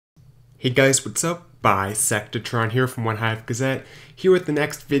Hey guys, what's up? Bisectatron here from OneHive Gazette, here with the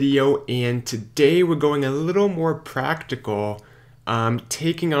next video, and today we're going a little more practical,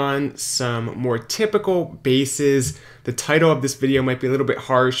 taking on some more typical bases. The title of this video might be a little bit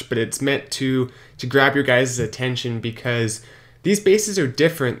harsh, but it's meant to grab your guys' attention because these bases are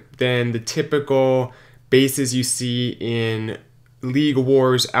different than the typical bases you see in League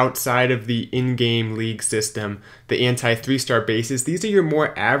Wars outside of the in-game league system, the anti-3-star bases. These are your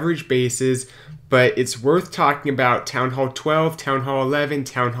more average bases, but it's worth talking about Town Hall 12, Town Hall 11,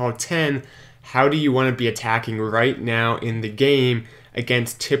 Town Hall 10. How do you want to be attacking right now in the game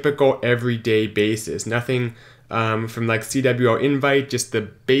against typical everyday bases? Nothing from like CWO Invite, just the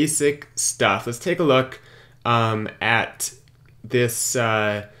basic stuff. Let's take a look at this,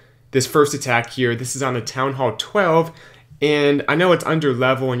 this first attack here. This is on the Town Hall 12. And I know it's under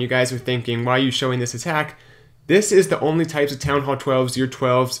level and you guys are thinking, why are you showing this attack? This is the only types of Town Hall 12s your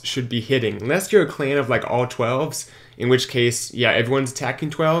 12s should be hitting. Unless you're a clan of like all 12s, in which case, yeah, everyone's attacking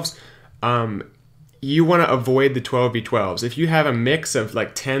 12s. You want to avoid the 12v12s. If you have a mix of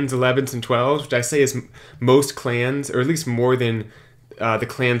like 10s, 11s, and 12s, which I say is most clans, or at least more than the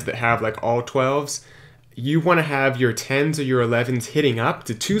clans that have like all 12s, you want to have your 10s or your 11s hitting up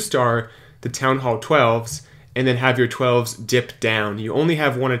to 2-star the Town Hall 12s, and then have your 12s dip down. You only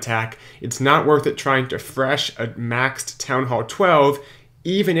have one attack. It's not worth it trying to fresh a maxed Town Hall 12,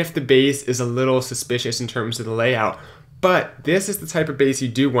 even if the base is a little suspicious in terms of the layout. But this is the type of base you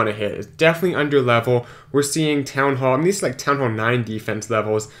do want to hit. It's definitely under level. We're seeing Town Hall, I mean, these are like Town Hall 9 defense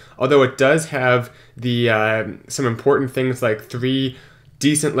levels, although it does have the some important things like 3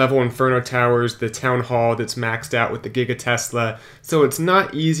 decent level Inferno Towers, the Town Hall that's maxed out with the Giga Tesla. So it's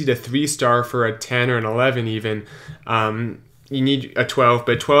not easy to 3-star for a 10 or an 11 even. You need a 12,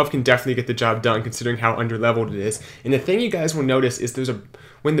 but 12 can definitely get the job done considering how under-leveled it is. And the thing you guys will notice is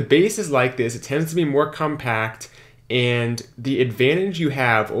when the base is like this, it tends to be more compact, and the advantage you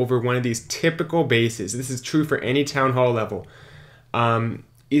have over one of these typical bases, this is true for any Town Hall level,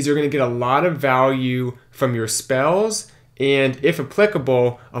 is you're going to get a lot of value from your spells, and if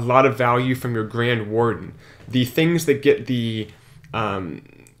applicable, a lot of value from your Grand Warden. The things that get the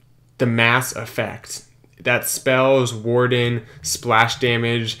mass effect, that spells, Warden, splash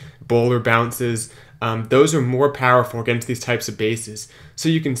damage, bowler bounces, those are more powerful against these types of bases. So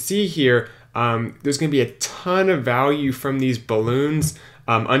you can see here, there's going to be a ton of value from these balloons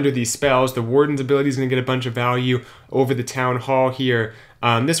under these spells. The Warden's ability is going to get a bunch of value over the Town Hall here.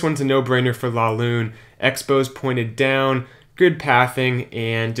 This one's a no-brainer for Laloon. Expo's pointed down, good pathing,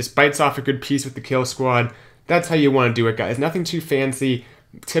 and just bites off a good piece with the kill squad. That's how you want to do it, guys. Nothing too fancy.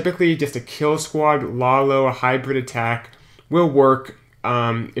 Typically, just a kill squad, Lalo, a hybrid attack will work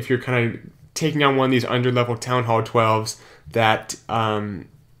if you're kind of taking on one of these under-level Town Hall 12s that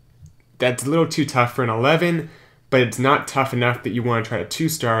that's a little too tough for an 11, but it's not tough enough that you want to try to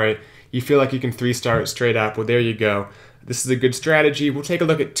 2-star it. You feel like you can 3-star it straight up. Well, there you go. This is a good strategy. We'll take a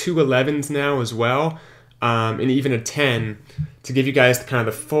look at 2 11s now as well, and even a 10 to give you guys kind of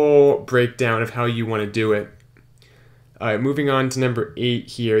the full breakdown of how you want to do it. All right, moving on to number 8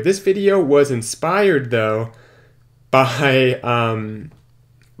 here. This video was inspired, though, by my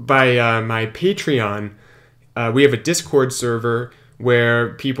Patreon. We have a Discord server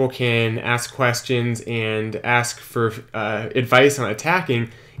where people can ask questions and ask for advice on attacking,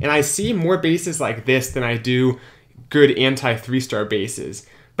 and I see more bases like this than I do good anti-3-star bases.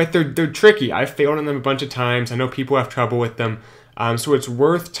 But they're tricky. I've failed on them a bunch of times. I know people have trouble with them. So it's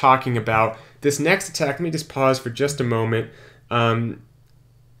worth talking about. This next attack, let me just pause for just a moment.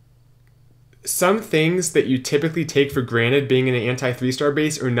 Some things that you typically take for granted being in an anti-3-star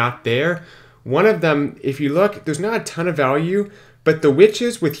base are not there. One of them, if you look, there's not a ton of value, but the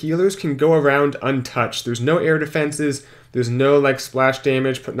witches with healers can go around untouched. There's no air defenses. There's no like splash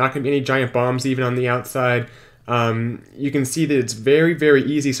damage, not going to be any giant bombs even on the outside. You can see that it's very, very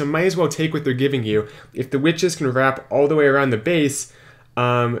easy, so might as well take what they're giving you. If the witches can wrap all the way around the base,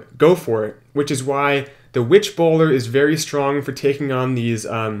 go for it, which is why the witch bowler is very strong for taking on these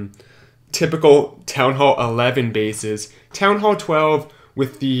typical Town Hall 11 bases. Town Hall 12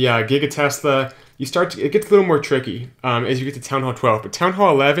 with the Giga Tesla, it gets a little more tricky as you get to Town Hall 12, but Town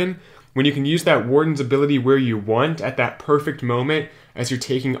Hall 11, when you can use that Warden's ability where you want at that perfect moment as you're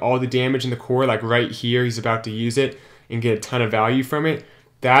taking all the damage in the core, like right here, he's about to use it and get a ton of value from it.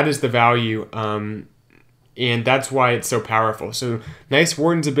 That is the value and that's why it's so powerful. So nice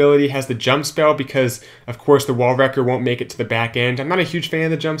Warden's ability, has the jump spell because, of course, the wall wrecker won't make it to the back end. I'm not a huge fan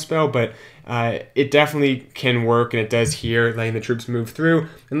of the jump spell, but it definitely can work, and it does here, letting the troops move through.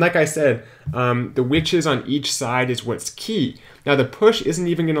 And like I said, the witches on each side is what's key. Now, the push isn't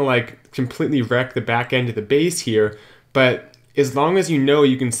even going to like completely wreck the back end of the base here, but as long as you know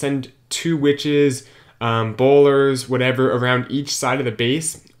you can send 2 witches, bowlers, whatever, around each side of the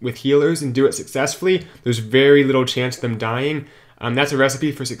base with healers and do it successfully, there's very little chance of them dying. That's a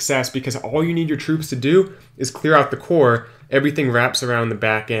recipe for success because all you need your troops to do is clear out the core. Everything wraps around the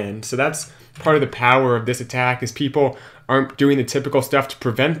back end. So that's part of the power of this attack, is people aren't doing the typical stuff to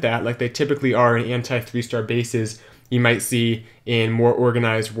prevent that like they typically are in anti-3-star bases you might see in more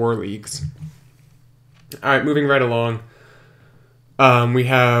organized war leagues. All right, moving right along. We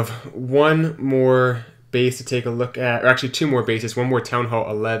have one more base to take a look at, or actually 2 more bases, one more Town Hall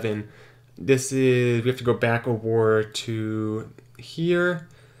 11. This is, we have to go back a war to here,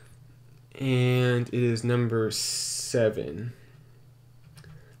 and it is number 7.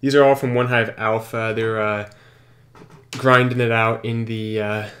 These are all from OneHive Alpha. They're grinding it out in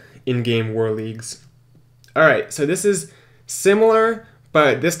the in-game war leagues. All right, so this is similar,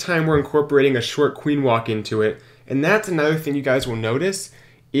 but this time we're incorporating a short queen walk into it. And that's another thing you guys will notice,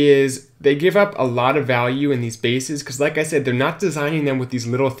 is they give up a lot of value in these bases because, like I said, they're not designing them with these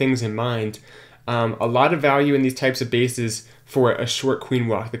little things in mind. A lot of value in these types of bases for a short queen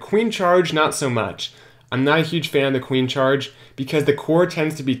walk. The queen charge, not so much. I'm not a huge fan of the queen charge because the core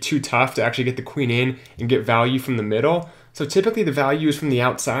tends to be too tough to actually get the queen in and get value from the middle. So typically the value is from the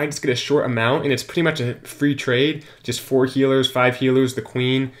outside. Just get a short amount, and it's pretty much a free trade. Just 4 healers, 5 healers, the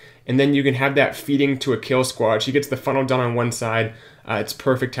queen. And then you can have that feeding to a kill squad. She gets the funnel done on one side. It's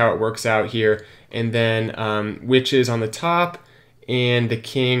perfect how it works out here. And then witches on the top, and the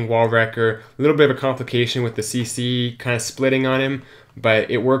king, wall wrecker. A little bit of a complication with the CC kind of splitting on him, but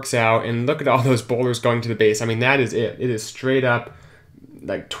it works out. And look at all those bowlers going to the base. I mean, that is it. It is straight up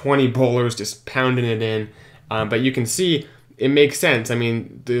like 20 bowlers just pounding it in. But you can see it makes sense. I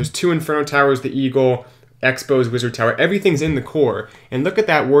mean, there's 2 Inferno Towers, the Eagle, Expo's Wizard Tower. Everything's in the core. And look at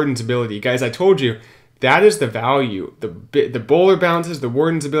that Warden's ability. Guys, I told you, that is the value. The bowler bounces, the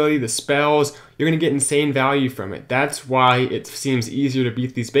Warden's ability, the spells, you're going to get insane value from it. That's why it seems easier to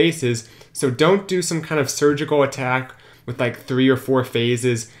beat these bases. So don't do some kind of surgical attack with like 3 or 4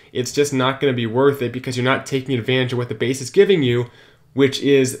 phases. It's just not going to be worth it because you're not taking advantage of what the base is giving you, which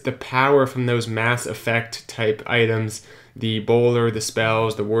is the power from those mass effect type items, the bowler, the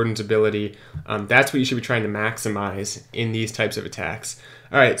spells, the Warden's ability. That's what you should be trying to maximize in these types of attacks.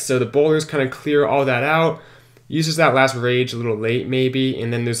 All right, so the bowlers kind of clear all that out. Uses that last rage a little late maybe,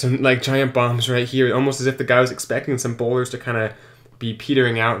 and then there's some like giant bombs right here, almost as if the guy was expecting some bowlers to kind of be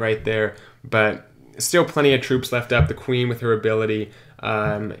petering out right there. But still plenty of troops left up, the queen with her ability,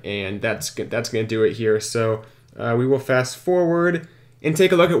 and that's going to do it here. So we will fast forward and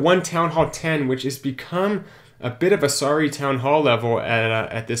take a look at one Town Hall 10, which has become a bit of a sorry Town Hall level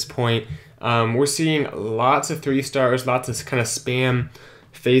at this point. We're seeing lots of 3 stars, lots of kind of spam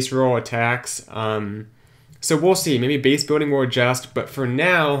face roll attacks. So we'll see. Maybe base building will adjust, but for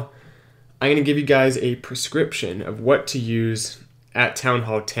now, I'm going to give you guys a prescription of what to use at Town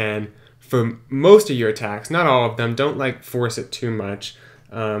Hall 10 for most of your attacks. Not all of them. Don't like force it too much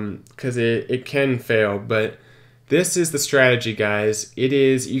because it can fail, but this is the strategy, guys. It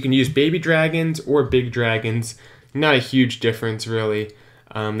is, you can use baby dragons or big dragons. Not a huge difference, really.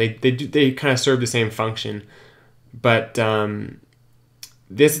 They kind of serve the same function. But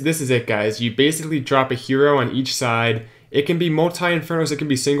this is it, guys. You basically drop a hero on each side. It can be multi-infernos, it can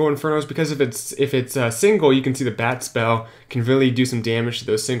be single infernos, because if it's single, you can see the bat spell can really do some damage to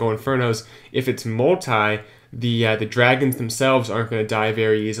those single infernos. If it's multi, the dragons themselves aren't going to die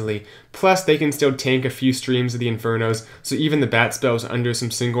very easily. Plus, they can still tank a few streams of the infernos, so even the bat spells under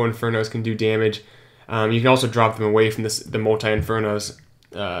some single infernos can do damage. You can also drop them away from the multi-infernos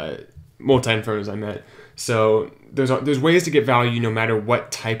I meant. So there's ways to get value no matter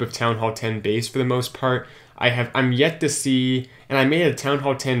what type of Town Hall 10 base for the most part. I'm yet to see, and I made a Town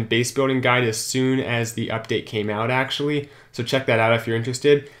Hall 10 base building guide as soon as the update came out, actually. So check that out if you're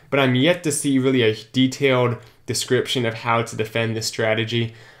interested. But I'm yet to see really a detailed description of how to defend this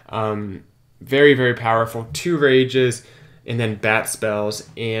strategy. Very, very powerful. 2 rages and then bat spells.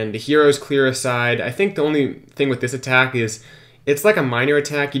 And the heroes clear aside. I think the only thing with this attack is It's like a minor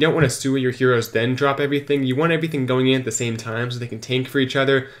attack. You don't want to sewer your heroes then drop everything. You want everything going in at the same time so they can tank for each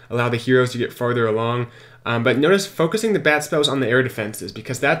other, allow the heroes to get farther along. But notice focusing the bat spells on the air defenses,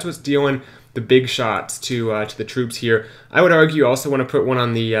 because that's what's dealing the big shots to the troops here. I would argue you also want to put one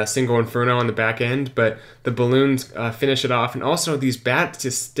on the single Inferno on the back end, but the balloons finish it off. And also these bats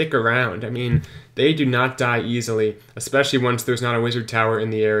just stick around. I mean, they do not die easily, especially once there's not a wizard tower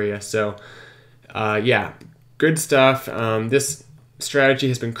in the area. So yeah, good stuff. This strategy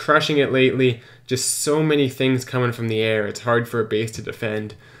has been crushing it lately. Just so many things coming from the air. It's hard for a base to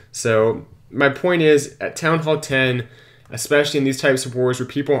defend. So my point is, at Town Hall 10, especially in these types of wars where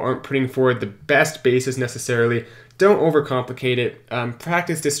people aren't putting forward the best bases necessarily, don't overcomplicate it.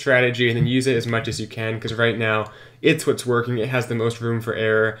 Practice this strategy and then use it as much as you can, because right now it's what's working. It has the most room for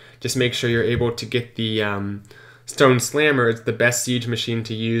error. Just make sure you're able to get the Stone Slammer. It's the best siege machine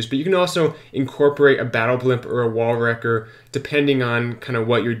to use, but you can also incorporate a battle blimp or a wall wrecker depending on kind of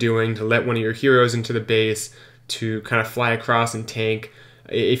what you're doing, to let one of your heroes into the base to kind of fly across and tank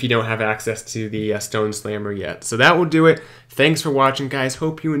if you don't have access to the Stone Slammer yet. So that will do it. Thanks for watching, guys.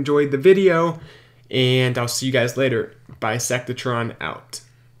 Hope you enjoyed the video, and I'll see you guys later. Bisectatron out.